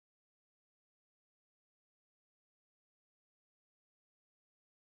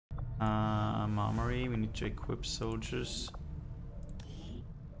Armory, we need to equip soldiers.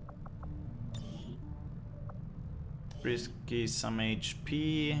 Risky, some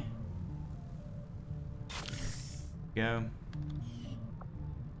HP. Go.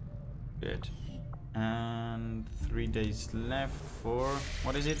 Good. And 3 days left for...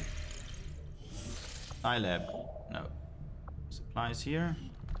 what is it? iLab. No. Supplies here.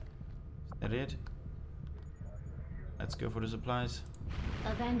 Is that it? Let's go for the supplies.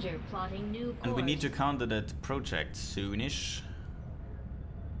 Avenger plotting new course. And we need to counter that project soonish.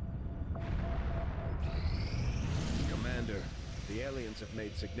 Commander, the aliens have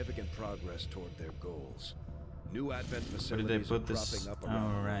made significant progress toward their goals. New advent Where facilities did they put are this? cropping up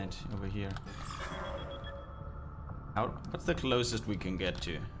around. Oh, right, over here. What's the closest we can get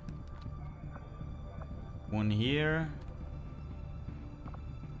to? One here.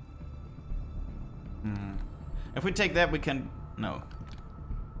 If we take that, we can... no.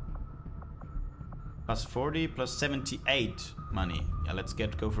 Plus 40, plus 78 money. Yeah, let's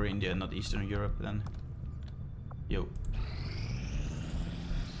go for India, not Eastern Europe then. Yo.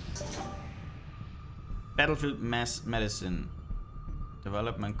 Battlefield mass medicine.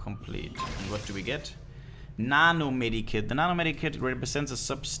 Development complete. And what do we get? Nano medikit. The nano medikit represents a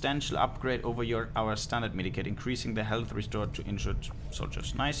substantial upgrade over our standard medikit, increasing the health restored to injured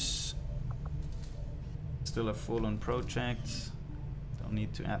soldiers. Nice. Still a full-on project. Don't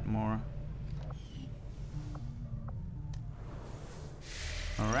need to add more.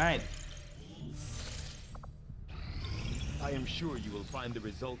 All right. I am sure you will find the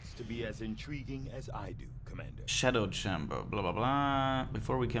results to be as intriguing as I do, Commander. Shadow chamber, blah blah blah.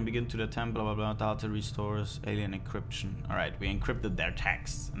 Before we can begin to attempt, blah blah blah. Data restores alien encryption. All right, we encrypted their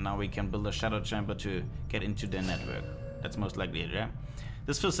text, and now we can build a shadow chamber to get into their network. That's most likely it, yeah.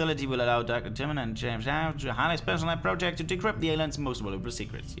 This facility will allow Dr. Timon and James to a highly specialized project to decrypt the aliens' most valuable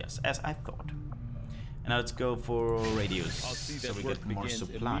secrets. Yes, as I thought. And now let's go for radios, so we get more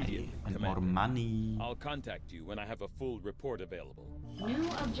supply and more money. I'll contact you when I have a full report available. New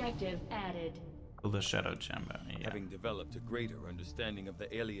objective added. Build a shadow chamber, yeah. Having developed a greater understanding of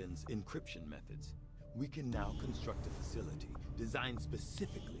the aliens' encryption methods, we can now construct a facility designed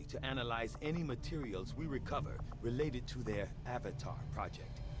specifically to analyze any materials we recover related to their Avatar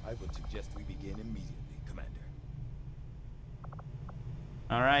project. I would suggest we begin immediately, Commander.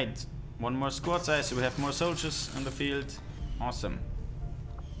 All right. One more squad size, so we have more soldiers in the field. Awesome.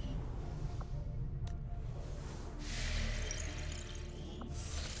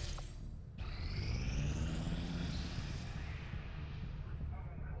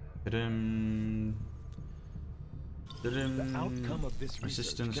 The outcome of this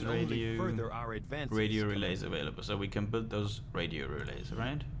Resistance can radio, only further our advances. radio relays available, so we can build those radio relays,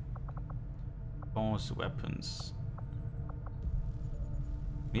 right? Force weapons.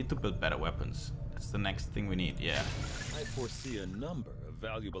 We need to build better weapons. That's the next thing we need, yeah. I foresee a number of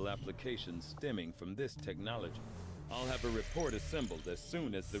valuable applications stemming from this technology. I'll have a report assembled as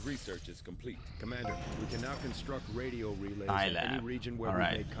soon as the research is complete. Commander, we can now construct radio relays in iLab. any region where All we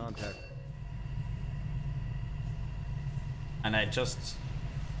right. made contact. And I just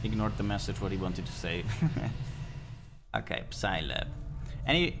ignored the message what he wanted to say. Okay, PsyLab.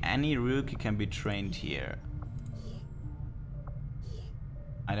 Any rookie can be trained here.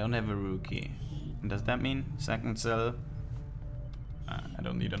 I don't have a rookie. Does that mean second cell? I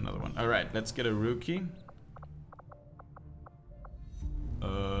don't need another one. All right, let's get a rookie.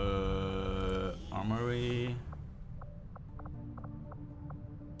 Armory.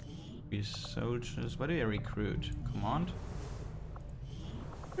 These soldiers. Where do I recruit? Command.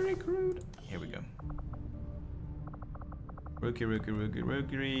 Recruit. Here we go. Rookie,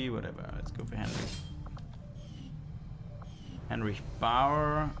 whatever. Let's go for Henry. Henry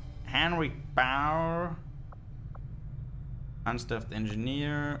Bauer. Unstaffed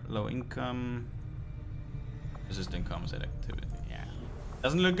engineer, low income. Resistant combat activity, yeah.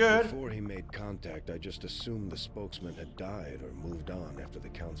 Doesn't look good. Before he made contact, I just assumed the spokesman had died or moved on after the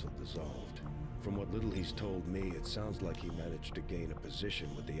council dissolved. From what little he's told me, it sounds like he managed to gain a position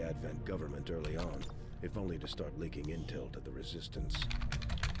with the Advent government early on, if only to start leaking intel to the resistance.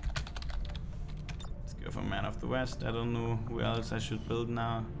 Let's go for Man of the West. I don't know who else I should build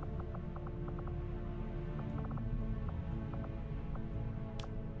now.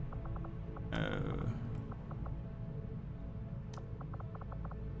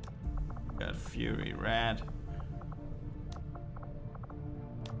 Got Fury Red.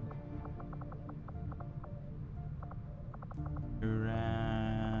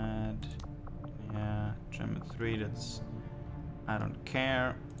 Red. Yeah, German 3, that's... I don't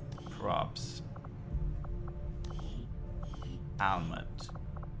care. Props. Helmet.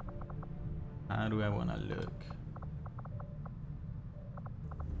 How do I wanna look?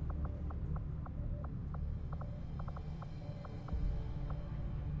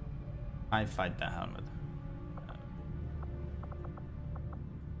 I fight the helmet.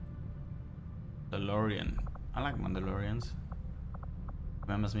 Mandalorian. I like Mandalorians.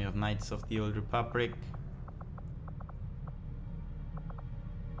 Remembers me of Knights of the Old Republic.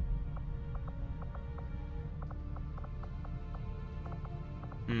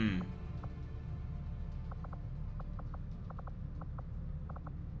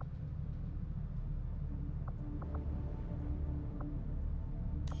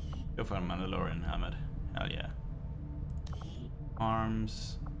 Go for a Mandalorian helmet. Hell yeah.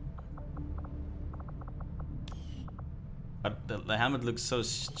 Arms. But the helmet looks so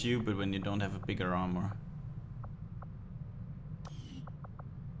stupid when you don't have a bigger armor.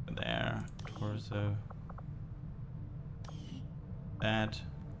 There. Torso. That.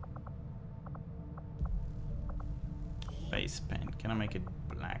 Face paint. Can I make it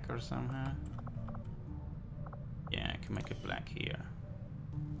black or somehow? Yeah, I can make it black here.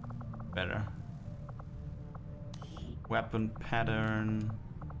 Better. Weapon pattern.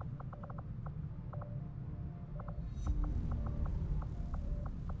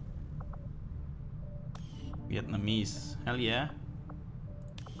 Vietnamese. Hell yeah.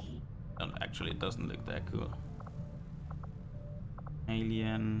 Actually, it doesn't look that cool.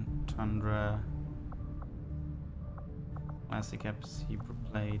 Alien, Tundra. Classic Eps, Hebrew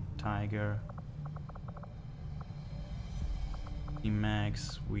Plate, Tiger.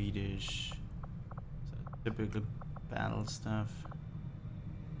 Emacs, Swedish. So typical battle stuff.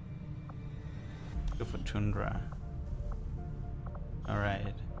 Go for Tundra.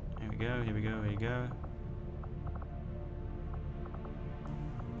 Alright. Here we go, here we go, here we go.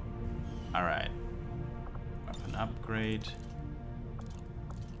 Alright. Weapon upgrade.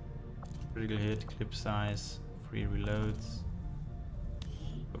 Critical hit, clip size, free reloads.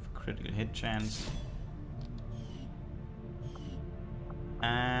 Go for critical hit chance.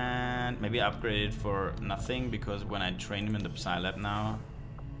 And maybe upgrade it for nothing, because when I train him in the Psy Lab now.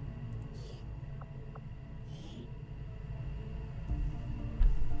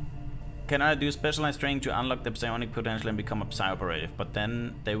 Can I do specialized training to unlock the psionic potential and become a Psy operative, but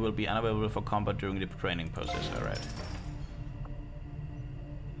then they will be unavailable for combat during the training process. Alright.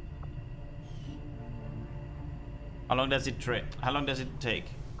 How long does it take?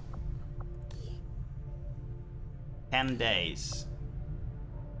 10 days.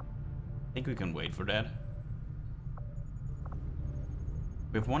 I think we can wait for that.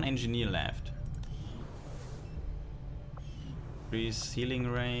 We have one engineer left. Increase healing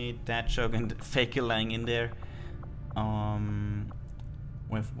rate, that choke and faker lying in there.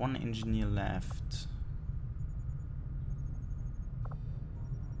 We have one engineer left.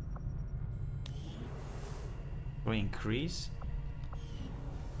 Do we increase?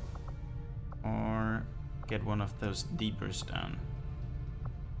 Or get one of those deepers down?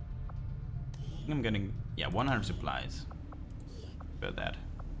 I think I'm getting, yeah, 100 supplies. About that.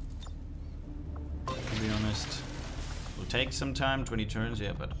 To be honest. Will take some time, 20 turns,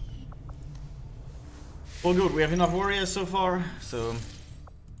 yeah, but all good. We have enough warriors so far, so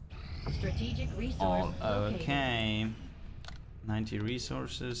Strategic resource all located. okay. 90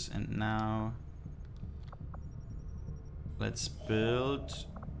 resources, and now let's build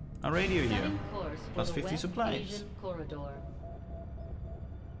a radio here. Setting course for Plus the 50 West supplies. Asian corridor.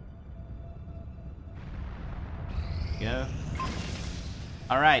 Go.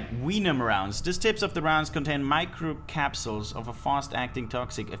 Alright, Venom rounds. This tips of the rounds contain micro capsules of a fast-acting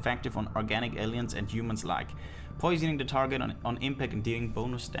toxic effective on organic aliens and humans alike, poisoning the target on impact and dealing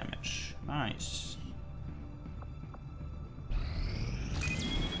bonus damage. Nice.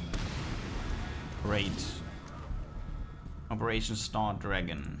 Great. Operation Star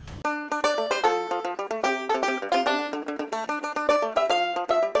Dragon.